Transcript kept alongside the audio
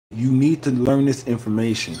you need to learn this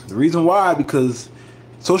information. The reason why, because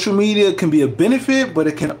social media can be a benefit, but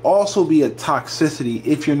it can also be a toxicity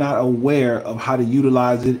if you're not aware of how to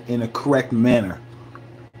utilize it in a correct manner.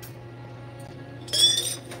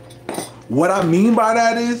 What I mean by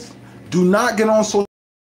that is, do not get on social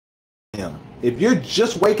media. If you're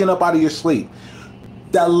just waking up out of your sleep,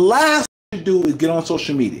 the last thing you do is get on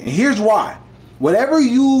social media. And here's why. Whatever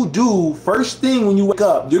you do first thing when you wake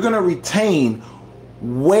up, you're going to retain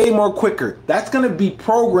way more quicker. That's going to be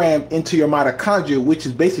programmed into your mitochondria, which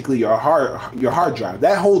is basically your hard drive.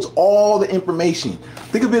 That holds all the information.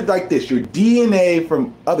 Think of it like this: your DNA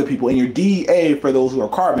from other people and your DEA for those who are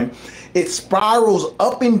carbon, it spirals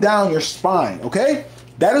up and down your spine, okay?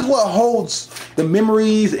 That is what holds the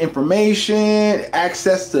memories, information,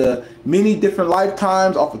 access to many different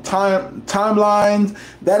lifetimes off of timelines.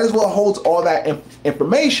 That is what holds all that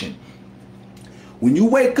information. When you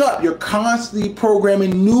wake up, you're constantly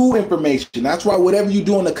programming new information. That's why whatever you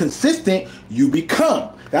do on a consistent, you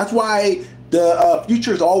become. That's why the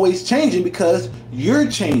future is always changing, because you're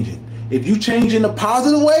changing. If you change in a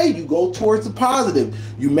positive way, you go towards the positive.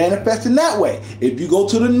 You manifest in that way. If you go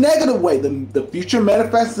to the negative way, the future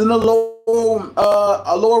manifests in a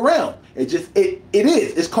lower realm. It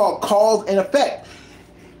is. It's called cause and effect.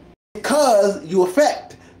 Because you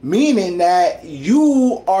affect, meaning that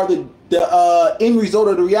you are the end result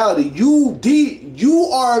of the reality. You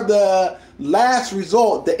are the last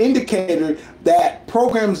result, the indicator that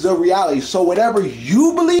programs the reality. So whatever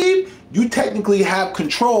you believe, you technically have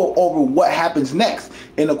control over what happens next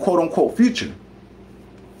in the quote-unquote future.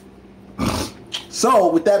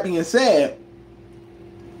 So with that being said,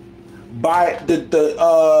 by the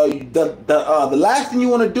last thing you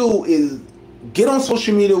want to do is get on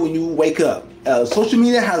social media when you wake up. Social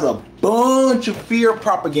media has a bunch of fear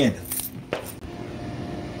propaganda.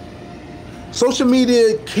 Social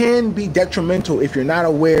media can be detrimental if you're not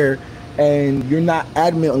aware and you're not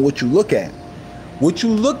adamant on what you look at. What you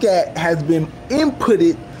look at has been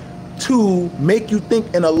inputted to make you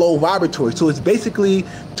think in a low vibratory. So it's basically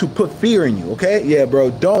to put fear in you, okay? Yeah,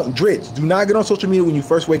 bro, do not get on social media when you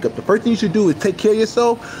first wake up. The first thing you should do is take care of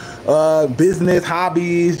yourself, business,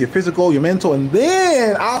 hobbies, your physical, your mental, and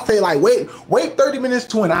then I'll say like, wait 30 minutes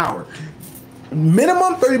to an hour.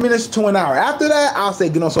 Minimum 30 minutes to an hour. After that, I'll say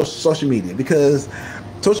get on social media, because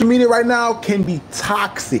social media right now can be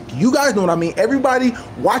toxic. You guys know what I mean. Everybody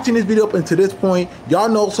watching this video up until this point, y'all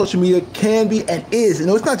know social media can be and is. You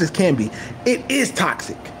know, it's not just can be. It is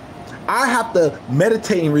toxic. I have to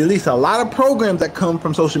meditate and release a lot of programs that come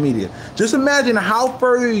from social media. Just imagine how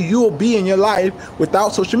further you'll be in your life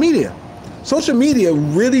without social media. Social media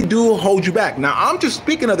really do hold you back. Now, I'm just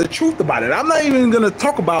speaking of the truth about it. I'm not even going to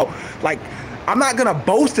talk about, like, I'm not going to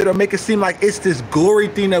boast it or make it seem like it's this glory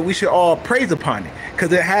thing that we should all praise upon it,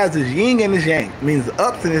 because it has its yin and its yang. It means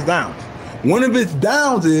ups and its downs. One of its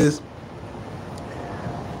downs is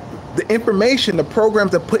the information, the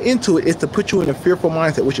programs that put into it is to put you in a fearful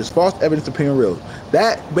mindset, which is false evidence appearing real.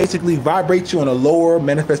 That basically vibrates you on a lower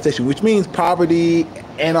manifestation, which means poverty,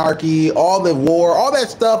 anarchy, all the war, all that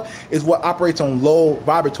stuff is what operates on low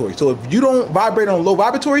vibratory. So if you don't vibrate on low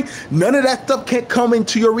vibratory, none of that stuff can come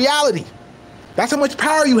into your reality. That's how much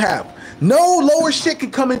power you have. No lower shit can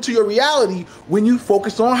come into your reality when you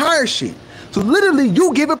focus on higher shit. So literally,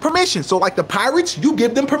 you give it permission. So like the pirates, you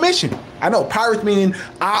give them permission. I know pirates meaning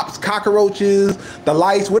ops, cockroaches, the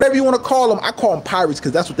lights, whatever you want to call them. I call them pirates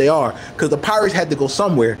because that's what they are. Because the pirates had to go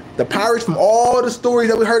somewhere. The pirates from all the stories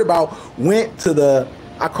that we heard about went to the,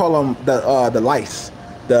 I call them the lice,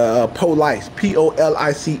 the police,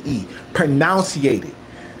 P-O-L-I-C-E, pronunciated.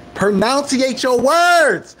 Pronunciate your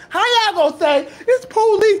words. How y'all gonna say it's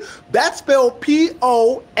police? That's spelled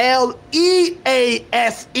P-O-L-E-A-S-E.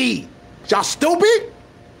 Y'all stupid?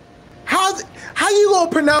 How you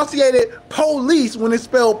gonna pronunciate it police when it's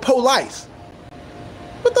spelled police?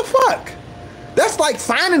 What the fuck? That's like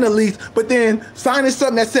signing a lease, but then signing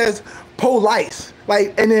something that says police,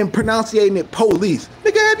 like, and then pronunciating it police.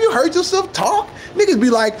 Nigga, have you heard yourself talk? Niggas be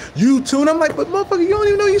like, you too, and I'm like, but motherfucker, you don't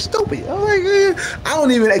even know you're stupid. I'm like, I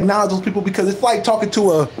don't even acknowledge those people, because it's like talking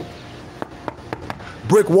to a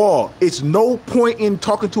brick wall. It's no point in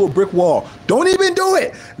talking to a brick wall. Don't even do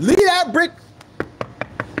it. Leave that brick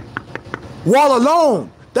wall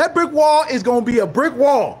alone. That brick wall is gonna be a brick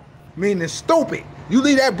wall, meaning stupid. You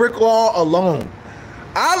leave that brick wall alone.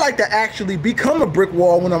 I like to actually become a brick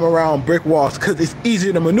wall when I'm around brick walls, because it's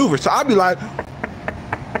easier to maneuver. So I'll be like,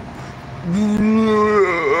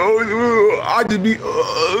 I just be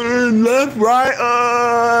left,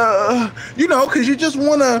 right, you know, because you just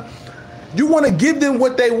want to give them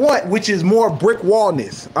what they want, which is more brick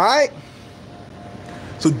wallness. All right.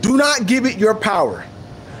 So do not give it your power.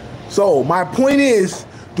 So my point is,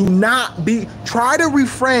 try to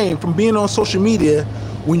refrain from being on social media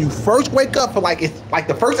when you first wake up for like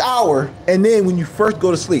the first hour, and then when you first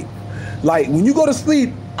go to sleep. Like when you go to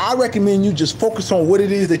sleep, I recommend you just focus on what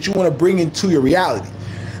it is that you want to bring into your reality.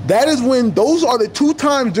 Those are the 2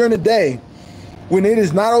 times during the day when it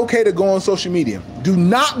is not okay to go on social media. Do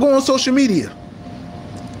not go on social media.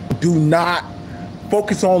 Do not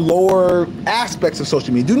focus on lower aspects of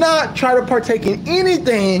social media. Do not try to partake in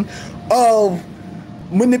anything of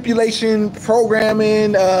manipulation,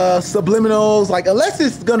 programming, subliminals, like unless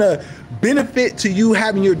it's gonna benefit to you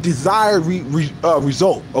having your desired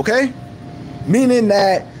result, okay? Meaning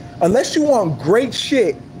that unless you want great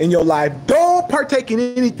shit in your life, don't partake in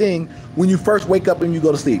anything when you first wake up and you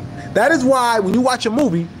go to sleep. That is why when you watch a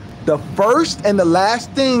movie, the first and the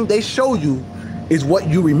last thing they show you is what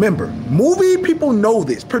you remember. Movie people know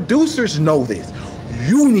this. Producers know this.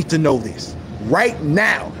 You need to know this right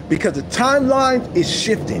now because the timeline is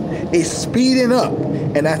shifting. It's speeding up.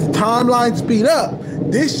 And as the timeline speed up,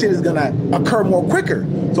 this shit is gonna occur more quicker.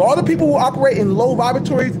 So all the people who operate in low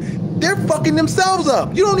vibratories, they're fucking themselves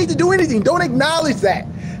up. You don't need to do anything. Don't acknowledge that.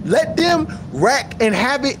 Let them wreck and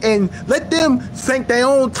have it and let them sink their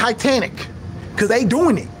own Titanic because they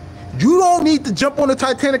doing it. You don't need to jump on the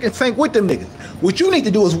Titanic and sink with them niggas. What you need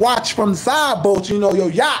to do is watch from the side boats, you know, your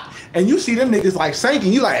yacht, and you see them niggas like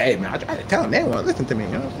sinking. You like, hey man, I try to tell them they don't want to listen to me.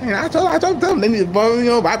 You know what I'm saying? I told them they need to, you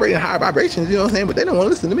know, vibrate in higher vibrations. You know what I'm saying? But they don't want to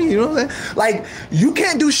listen to me. You know what I'm saying? Like you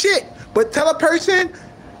can't do shit. But tell a person.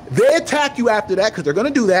 They attack you after that because they're going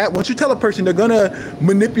to do that. Once you tell a person, they're going to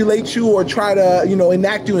manipulate you or try to, you know,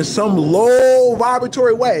 enact you in some low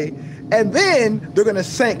vibratory way. And then they're going to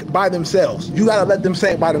sink by themselves. You got to let them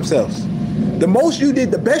sink by themselves.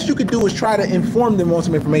 The best you could do is try to inform them on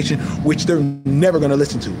some information, which they're never going to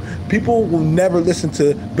listen to. People will never listen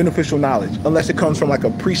to beneficial knowledge unless it comes from like a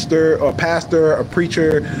priester or a pastor, a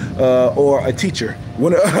preacher, or a teacher.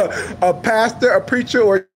 A pastor, a preacher,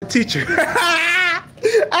 or a teacher.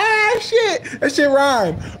 Shit. That shit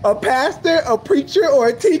rhyme. A pastor, a preacher, or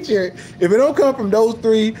a teacher. If it don't come from those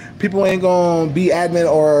 3, people ain't gonna be adamant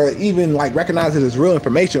or even like recognize it as real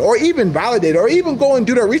information or even validate it or even go and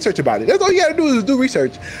do their research about it. That's all you gotta do is do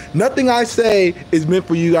research. Nothing I say is meant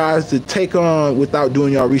for you guys to take on without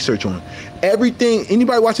doing your research on. Everything,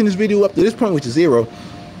 anybody watching this video up to this point, which is 0,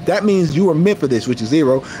 that means you are meant for this, which is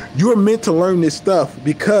 0. You are meant to learn this stuff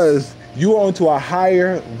because you are into a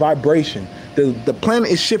higher vibration. The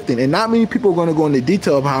planet is shifting, and not many people are going to go into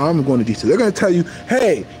detail of how I'm going to detail. They're going to tell you,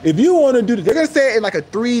 hey, if you want to do this, they're going to say it in like a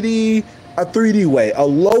 3D way, a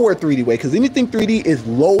lower 3D way, because anything 3D is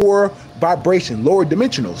lower vibration, lower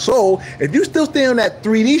dimensional. So if you still stay on that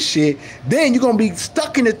 3D shit, then you're going to be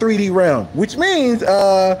stuck in the 3D realm, which means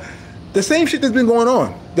the same shit that's been going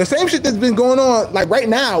on. The same shit that's been going on, like right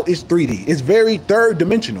now, is 3D. It's very third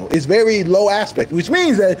dimensional. It's very low aspect, which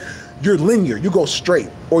means that you're linear. You go straight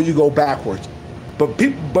or you go backwards. But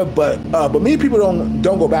many people don't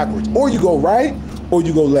go backwards. Or you go right or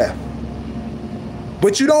you go left.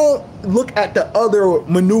 But you don't look at the other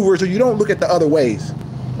maneuvers or you don't look at the other ways.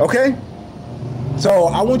 Okay? So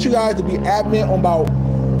I want you guys to be adamant about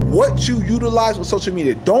what you utilize with social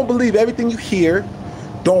media. Don't believe everything you hear.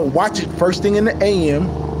 Don't watch it first thing in the AM.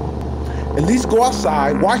 At least go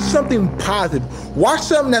outside, watch something positive. Watch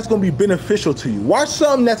something that's going to be beneficial to you. Watch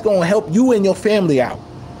something that's going to help you and your family out.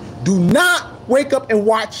 Do not wake up and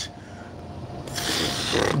watch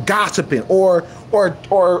gossiping or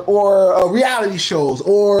reality shows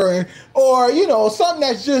or you know, something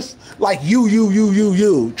that's just like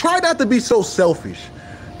you. Try not to be so selfish.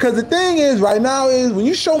 Because the thing is right now is when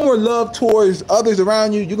you show more love towards others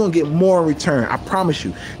around you, you're going to get more in return. I promise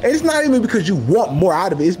you. And it's not even because you want more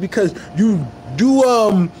out of it. It's because you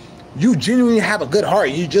genuinely have a good heart.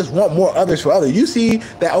 You just want more others for others. You see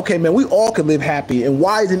that, okay, man, we all can live happy. And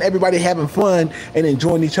why isn't everybody having fun and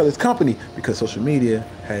enjoying each other's company? Because social media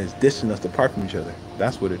has distanced us apart from each other.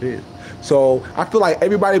 That's what it is. So I feel like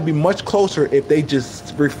everybody would be much closer if they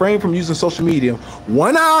just refrain from using social media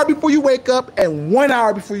 1 hour before you wake up and 1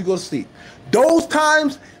 hour before you go to sleep. Those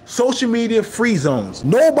times, social media free zones.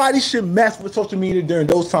 Nobody should mess with social media during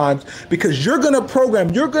those times because you're going to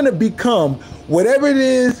program, you're going to become whatever it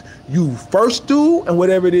is you first do and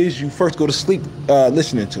whatever it is you first go to sleep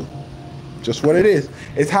listening to. Just what it is.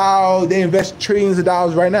 It's how they invest trillions of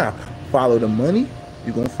dollars right now. Follow the money,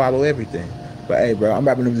 you're going to follow everything. But hey, bro, I'm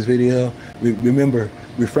wrapping up this video. Remember,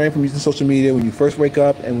 refrain from using social media when you first wake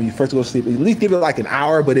up and when you first go to sleep. At least give it like an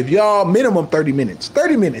hour, but if y'all minimum 30 minutes,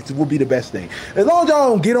 30 minutes will be the best thing. As long as y'all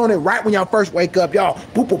don't get on it right when y'all first wake up, y'all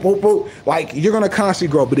boop, boop, boop, boop, like you're gonna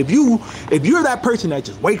constantly grow. But if you're that person that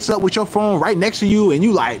just wakes up with your phone right next to you and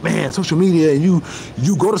you like, man, social media, and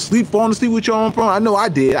you go to sleep, falling asleep with your own phone. I know I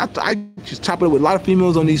did. I just chop it up with a lot of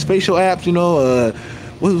females on these facial apps, you know,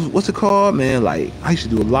 what's it called, man? Like, I used to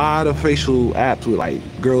do a lot of facial apps with like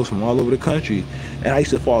girls from all over the country, and I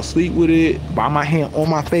used to fall asleep with it by my hand on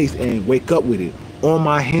my face and wake up with it on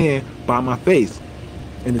my hand by my face.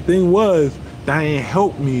 And the thing was, that didn't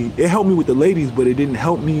help me. It helped me with the ladies, but it didn't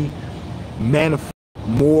help me manifest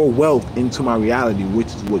more wealth into my reality, which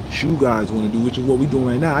is what you guys want to do, which is what we're doing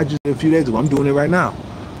right now. I just did a few days ago. I'm doing it right now.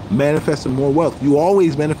 Manifesting more wealth. You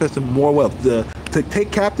always manifesting more wealth. To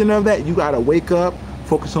take captain of that, you gotta wake up,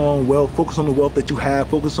 focus on wealth, focus on the wealth that you have,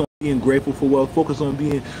 focus on being grateful for wealth, focus on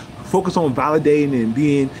validating and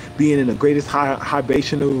being in the greatest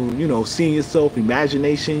vibration of, you know, seeing yourself,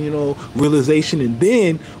 imagination, you know, realization. And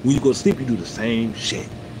then when you go to sleep, you do the same shit.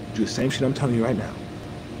 Do the same shit I'm telling you right now.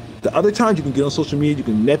 The other times you can get on social media, you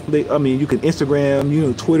can Netflix, you can Instagram, you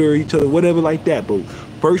know, Twitter, each other, whatever like that. But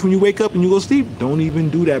first, when you wake up and you go to sleep, don't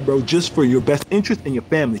even do that, bro. Just for your best interest in your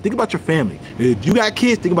family. Think about your family. If you got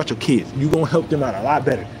kids, think about your kids. You're going to help them out a lot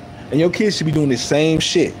better. And your kids should be doing the same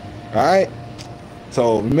shit. All right?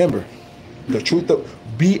 So remember, the truth of,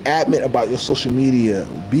 be adamant about your social media.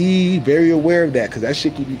 Be very aware of that, because that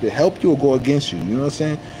shit can either help you or go against you. You know what I'm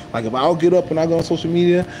saying? Like, if I'll get up and I go on social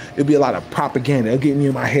media, it'll be a lot of propaganda. It'll get me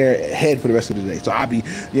in my head for the rest of the day. So I'll be,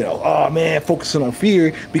 you know, oh man, focusing on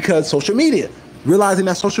fear because social media. Realizing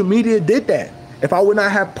that social media did that. If I would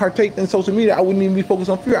not have partaked in social media, I wouldn't even be focused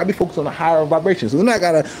on fear. I'd be focused on the higher vibrations. So then I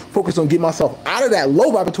gotta focus on getting myself out of that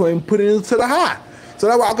low vibratory and put it into the high. So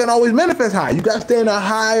that way I can always manifest high. You gotta stay in a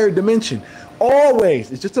higher dimension.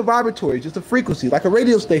 Always. It's just a vibratory, it's just a frequency. Like a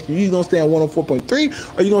radio station, you're gonna stay on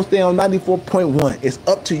 104.3 or you're gonna stay on 94.1. It's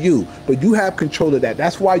up to you. But you have control of that.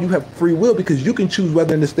 That's why you have free will, because you can choose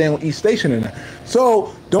whether to stay on each station or not.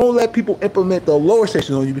 So don't let people implement the lower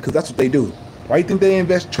stations on you, because that's what they do. Why you think they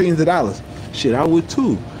invest trillions of dollars? Shit, I would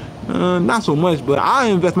too. Not so much, but I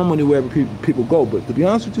invest my money wherever people go. But to be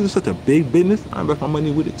honest with you, it's such a big business. I invest my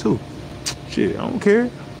money with it too. Shit, I don't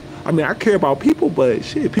care. I mean, I care about people, but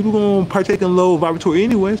shit, people gonna partake in low vibratory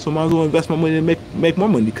anyway, so I might as well invest my money and make more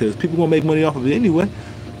money, because people gonna make money off of it anyway.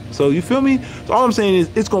 So you feel me? So all I'm saying is,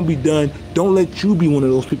 it's gonna be done. Don't let you be one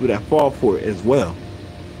of those people that fall for it as well.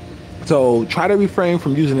 So try to refrain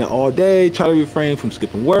from using it all day. Try to refrain from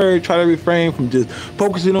skipping words. Try to refrain from just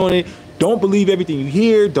focusing on it. Don't believe everything you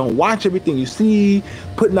hear. Don't watch everything you see.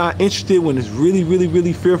 Put not interested when it's really, really,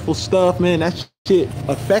 really fearful stuff, man. That shit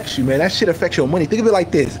affects you, man. That shit affects your money. Think of it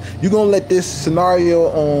like this. You're going to let this scenario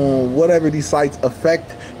on whatever these sites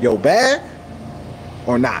affect your bag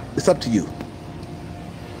or not. It's up to you.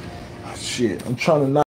 Shit, I'm trying to not